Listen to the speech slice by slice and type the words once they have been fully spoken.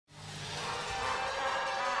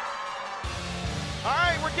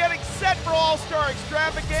we're getting set for All-Star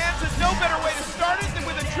Extravaganza. No better way to start it than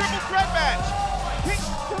with a triple threat match. King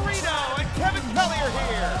Burrito and Kevin Kelly are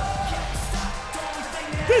here.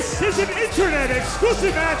 This is an internet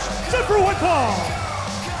exclusive match set for one fall.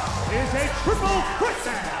 It is a triple threat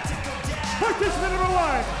match. Participant number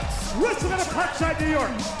one, wrestling out of Parkside, New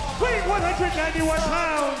York, weighing 191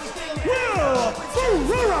 pounds, Will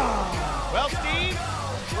Ferrara. Well, Steve,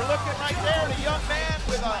 we're looking right there at a young man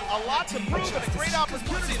with a lot to prove and a great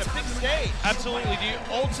opportunity and a big stage. Absolutely, the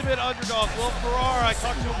ultimate underdog, Will Ferrara. I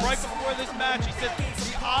talked to him right before this match. He said,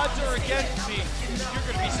 the odds are against me. You're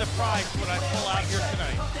going to be surprised when I pull out here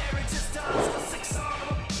tonight.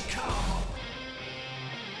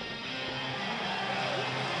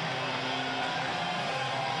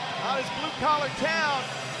 Now, this blue-collar town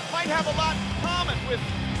might have a lot in common with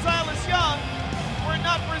Silas Young, were it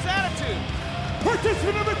not for his attitude.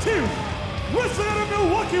 Participant number two, wrestling out of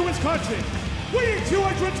Milwaukee, Wisconsin, weighing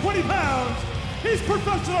 220 pounds, he's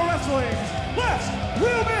professional wrestling's last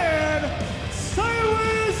real man,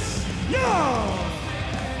 Silas Young.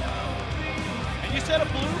 And you said a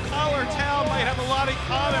blue-collar town might have a lot in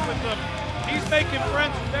common with them. He's making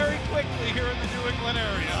friends very quickly here in the New England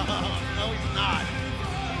area. No, he's not.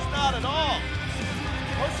 He's not at all.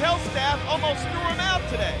 Hotel staff almost threw him out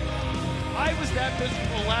today. I was that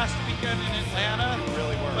miserable last weekend in Atlanta, You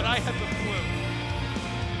really were. but I had the flu.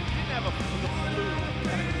 You didn't have the flu, you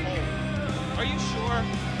had a cold. Are you sure?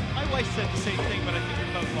 My wife said the same thing, but I think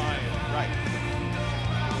we're both lying. Right.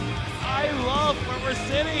 I love where we're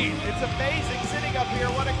sitting. It's amazing sitting up here.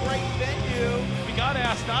 What a great venue. We got to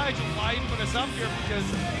ask Nigel why he put us up here because,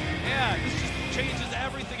 yeah, this just changes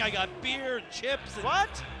everything. I got beer and chips. And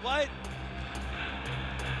What? What?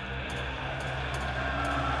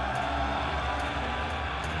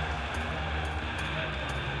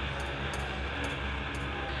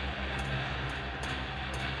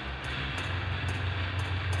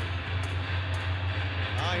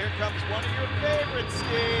 Here comes one of your favorites,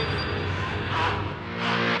 Steve.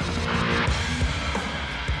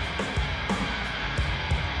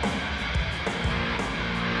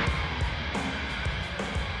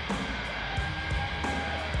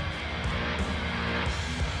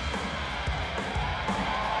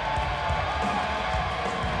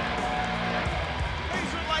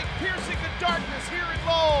 Laser light piercing the darkness here in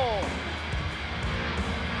Lowell.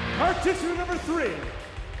 Participant number three,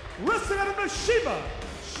 wrestling out of Mishima,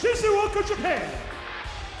 Shizuoka, Japan,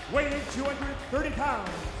 weighing 230 pounds.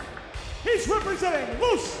 He's representing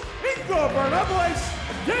Los Ingobernables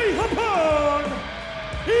de Japón,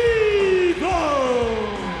 Eagle.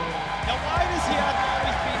 Now, why does he have to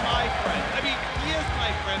always be my friend? I mean, he is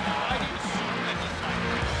my friend, but why do you assume that he's my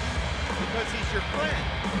friend? Because he's your friend.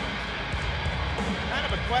 Kind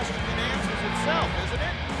of a question that answers itself, isn't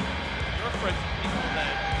it? You're friends with people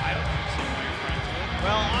that I don't consider your friends with.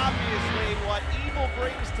 Well, obviously, what Evil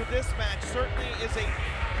brings to this match certainly is a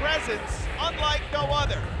presence unlike no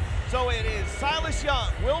other. So it is Silas Young,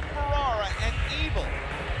 Will Ferrara, and Evil.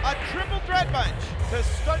 A triple threat match to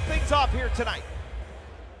start things off here tonight.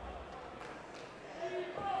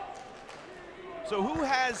 So who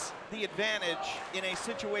has the advantage in a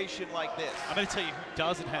situation like this? I'm going to tell you who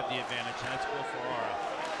doesn't have the advantage, and that's Will Ferrara.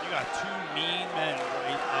 You got two mean men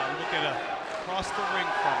right looking across the ring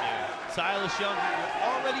from you. Silas Young, who you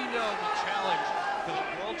already know will challenge for the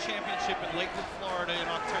World Championship in Lakewood, Florida in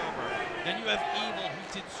October. Then you have Evil, who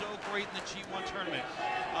did so great in the G1 tournament.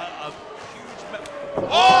 A huge...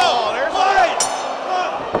 Oh, there's right.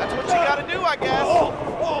 That's what you got to do, I guess.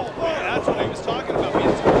 Yeah, that's what he was talking about,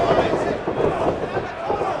 being surprised.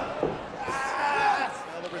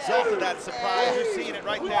 Well, the result of that surprise, you're seeing it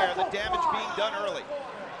right there, the damage being done early.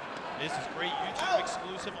 This is great YouTube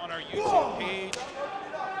exclusive on our YouTube page.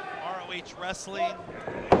 ROH Wrestling.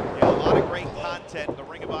 Yeah, a lot of great content, the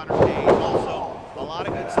Ring of Honor page. Also, a lot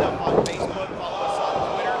of good stuff on Facebook. Follow us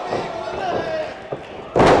on Twitter.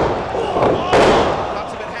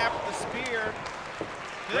 Cuts him in half with the spear.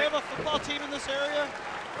 Do they have a football team in this area?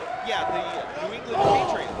 Yeah, the New England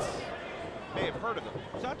Patriots. May have heard of them.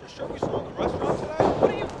 Is that the show we saw in the restaurant today? What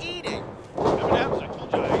are you eating? M&M's, I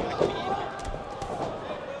told you I can eat here.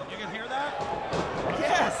 You can hear that?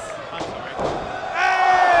 Yes. I'm sorry.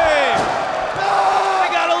 Hey! I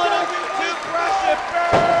got a little YouTube crush and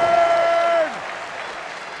burn!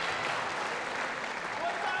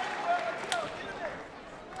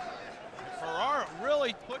 Ferrara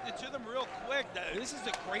really putting it to them real quick. This is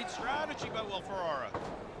a great strategy by Will Ferrara.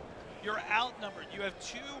 You're outnumbered. You have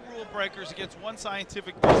two rule breakers against one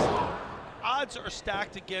scientific missile. Odds are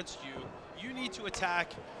stacked against you. You need to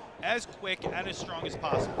attack as quick and as strong as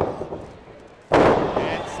possible.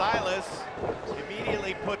 And Silas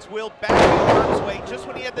immediately puts Will back in harm's way just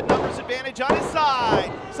when he had the numbers advantage on his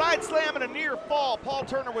side. Side slam and a near fall. Paul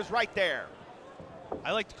Turner was right there.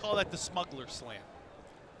 I like to call that the smuggler slam.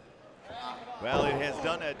 Well, it has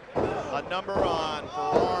done a number on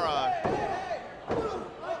Ferrara.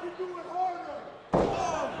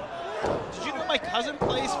 Did you know my cousin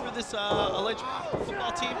plays for this alleged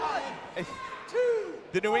football team?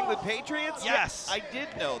 The New England Patriots? Yes. I did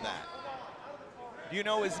know that. Do you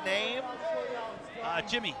know his name?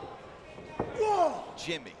 Jimmy.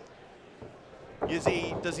 Jimmy.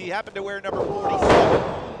 Does he happen to wear number 47?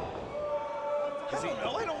 Does he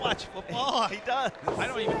know I don't watch football? He does. I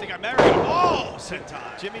don't even think I'm married. Oh, sit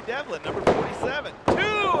time. Jimmy Devlin, number 47. 2,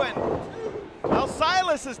 and well,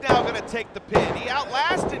 Silas is now going to take the pin. He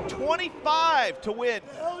outlasted 25 to win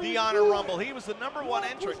the Honor Rumble. He was the #1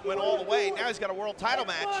 entrant, went all the way. Now he's got a world title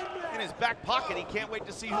match in his back pocket. He can't wait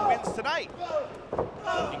to see who wins tonight.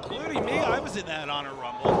 Including me, I was in that Honor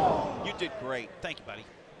Rumble. You did great. Thank you, buddy.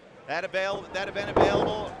 That event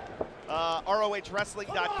available,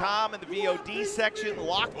 ROHWrestling.com in the VOD section.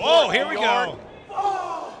 Lockport. Oh, here we go.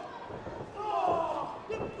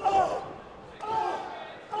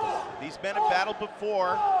 These men have battled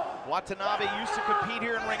before. Watanabe used to compete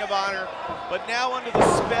here in Ring of Honor, but now under the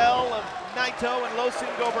spell of Naito and Los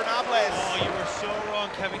Ingobernables. Oh, you were so wrong,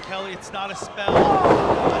 Kevin Kelly. It's not a spell.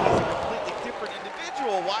 He's a completely different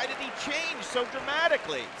individual. Why did he change so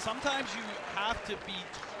dramatically? Sometimes you have to be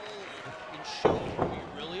told and shown who you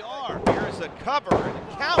really are. Here's a cover and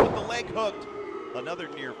a count with the leg hooked. Another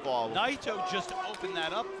near fall. Naito just opened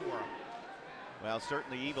that up for him. Well,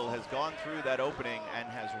 certainly Evil has gone through that opening and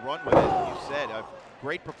has run with it. You said a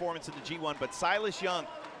great performance in the G1, but Silas Young,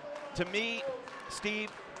 to me,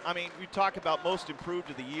 Steve, I mean, we talk about most improved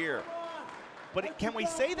of the year, but can we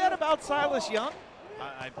say that about Silas Young?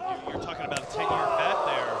 You're talking about a 10-year vet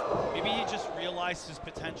there. Maybe he just realized his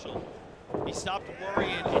potential. He stopped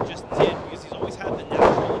worrying and just did, because he's always had the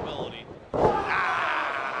natural ability.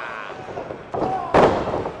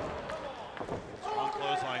 Strong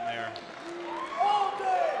clothesline there.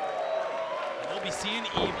 And we'll be seeing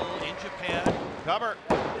Evil in Japan. Cover.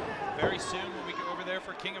 Very soon when we get over there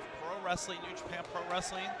for King of Pro Wrestling, New Japan Pro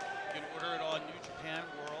Wrestling. You can order it on New Japan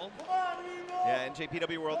World. Yeah,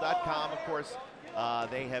 NJPWWorld.com, of course.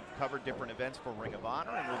 They have covered different events for Ring of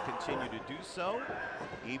Honor and will continue to do so.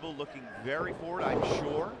 Evil looking very forward, I'm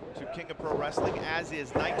sure, to King of Pro Wrestling, as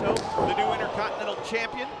is Naito, the new Intercontinental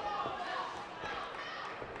Champion.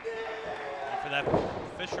 And for that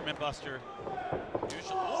Fisherman Buster,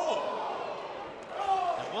 usually,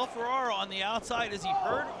 and Will Ferrara on the outside, is he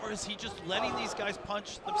hurt or is he just letting these guys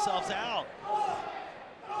punch themselves out?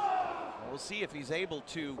 We'll see if he's able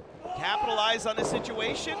to capitalize on the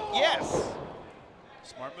situation. Yes.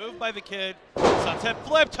 Smart move by the kid. Sunset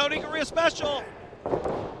flip, Tony Garea special.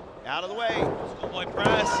 Out of the way. Schoolboy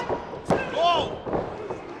press. Whoa!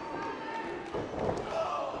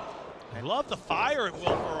 I love the fire at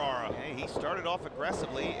Will Ferrara. Hey, he started off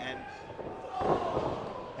aggressively and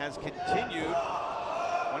has continued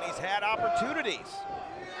when he's had opportunities.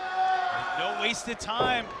 No wasted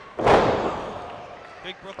time.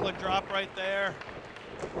 Big Brooklyn drop right there.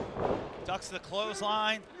 Ducks the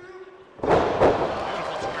clothesline.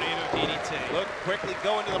 Beautiful tornado DDT. Look, quickly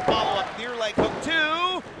going to the follow-up near leg hook 2.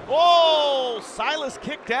 Oh, Silas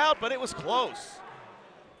kicked out, but it was close.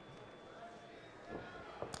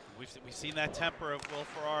 We've seen that temper of Will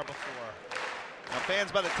Ferrara before. Now,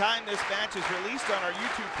 fans, by the time this match is released on our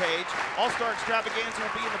YouTube page, All-Star Extravaganza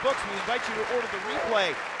will be in the books. We invite you to order the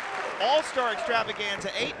replay. All-Star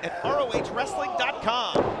Extravaganza 8 at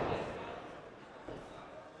ROHWrestling.com.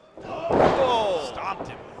 Oh! Stomped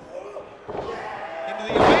him. Into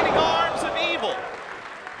the awaiting arms of Evil.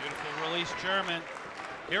 Beautiful release German.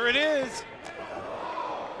 Here it is.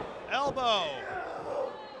 Elbow.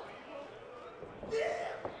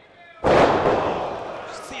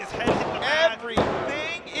 Just see his head hit the mat.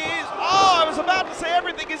 Everything is, oh, I was about to say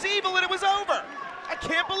everything is evil and it was over. I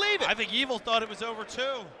can't believe it. I think Evil thought it was over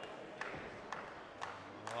too.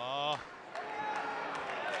 Oh.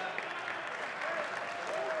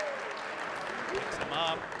 Picks him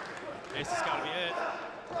up. This has got to be it.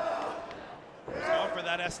 He's going for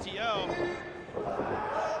that STO.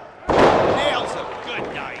 Nails him.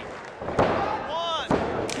 Good night. 1,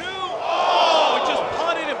 2, Oh, it just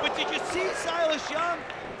punted him. But did you see Silas Young?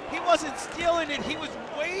 He wasn't stealing it. He was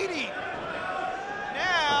waiting.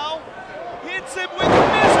 now hits him with